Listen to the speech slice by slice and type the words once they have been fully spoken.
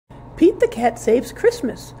Pete the Cat Saves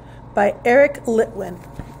Christmas by Eric Litwin.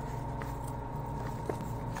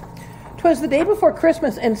 'Twas the day before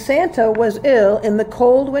Christmas, and Santa was ill. In the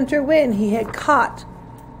cold winter wind he had caught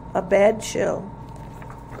a bad chill.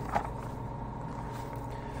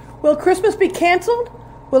 Will Christmas be canceled?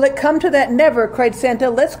 Will it come to that? Never, cried Santa.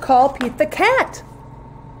 Let's call Pete the Cat.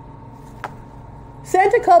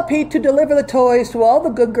 Santa called Pete to deliver the toys to all the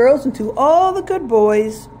good girls and to all the good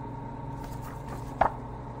boys.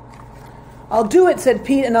 I'll do it, said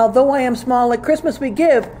Pete, and although I am small, at Christmas we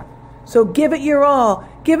give, so give it your all.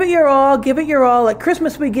 Give it your all, give it your all. At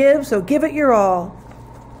Christmas we give, so give it your all.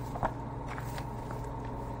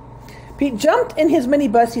 Pete jumped in his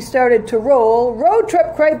minibus. He started to roll. Road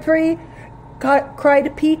trip, cried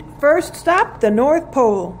Pete. First stop, the North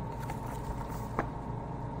Pole.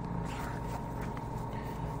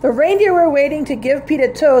 The reindeer were waiting to give Pete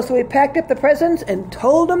a tow, so he packed up the presents and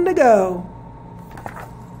told him to go.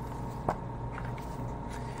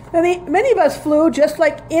 Then the minibus flew just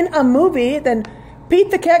like in a movie. Then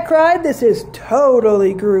Pete the Cat cried, "This is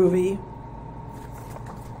totally groovy."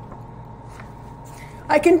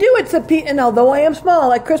 I can do it, said Pete, and although I am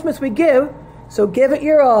small, at Christmas we give, so give it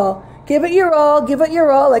your all. Give it your all, give it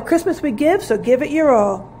your all. At Christmas we give, so give it your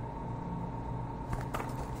all.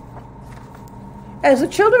 As the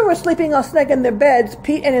children were sleeping all snug in their beds,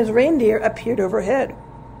 Pete and his reindeer appeared overhead.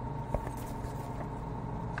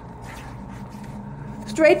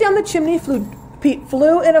 Straight down the chimney Pete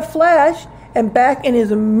flew in a flash, and back in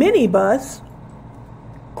his minibus,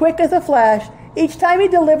 quick as a flash. Each time he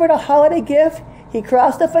delivered a holiday gift, he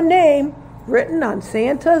crossed off a name written on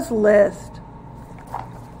Santa's list.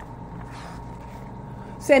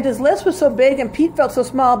 Santa's list was so big and Pete felt so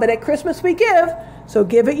small, but at Christmas we give, so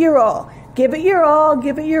give it your all. Give it your all,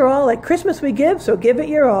 give it your all. At Christmas we give, so give it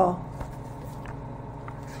your all.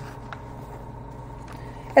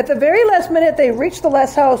 At the very last minute they reached the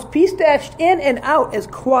last house. Pete dashed in and out as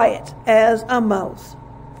quiet as a mouse.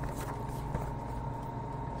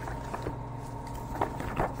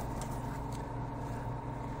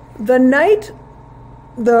 Then right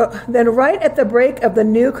at the break of the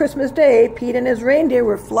new Christmas day, Pete and his reindeer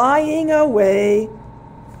were flying away.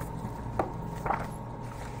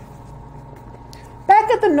 Back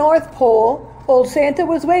at the North Pole, old Santa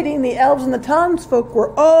was waiting. The elves and the townsfolk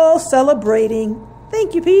were all celebrating.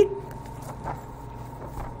 Thank you, Pete.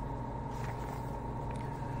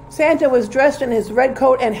 Santa was dressed in his red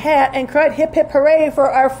coat and hat and cried, "Hip, hip, hooray for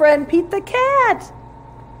our friend Pete the Cat."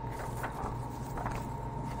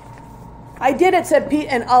 I did it, said Pete,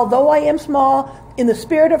 and although I am small, in the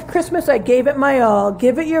spirit of Christmas I gave it my all.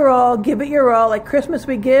 Give it your all, give it your all. At Christmas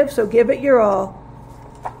we give, so give it your all.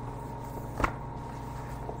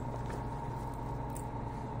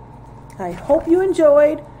 I hope you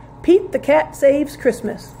enjoyed Pete the Cat Saves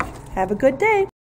Christmas. Have a good day.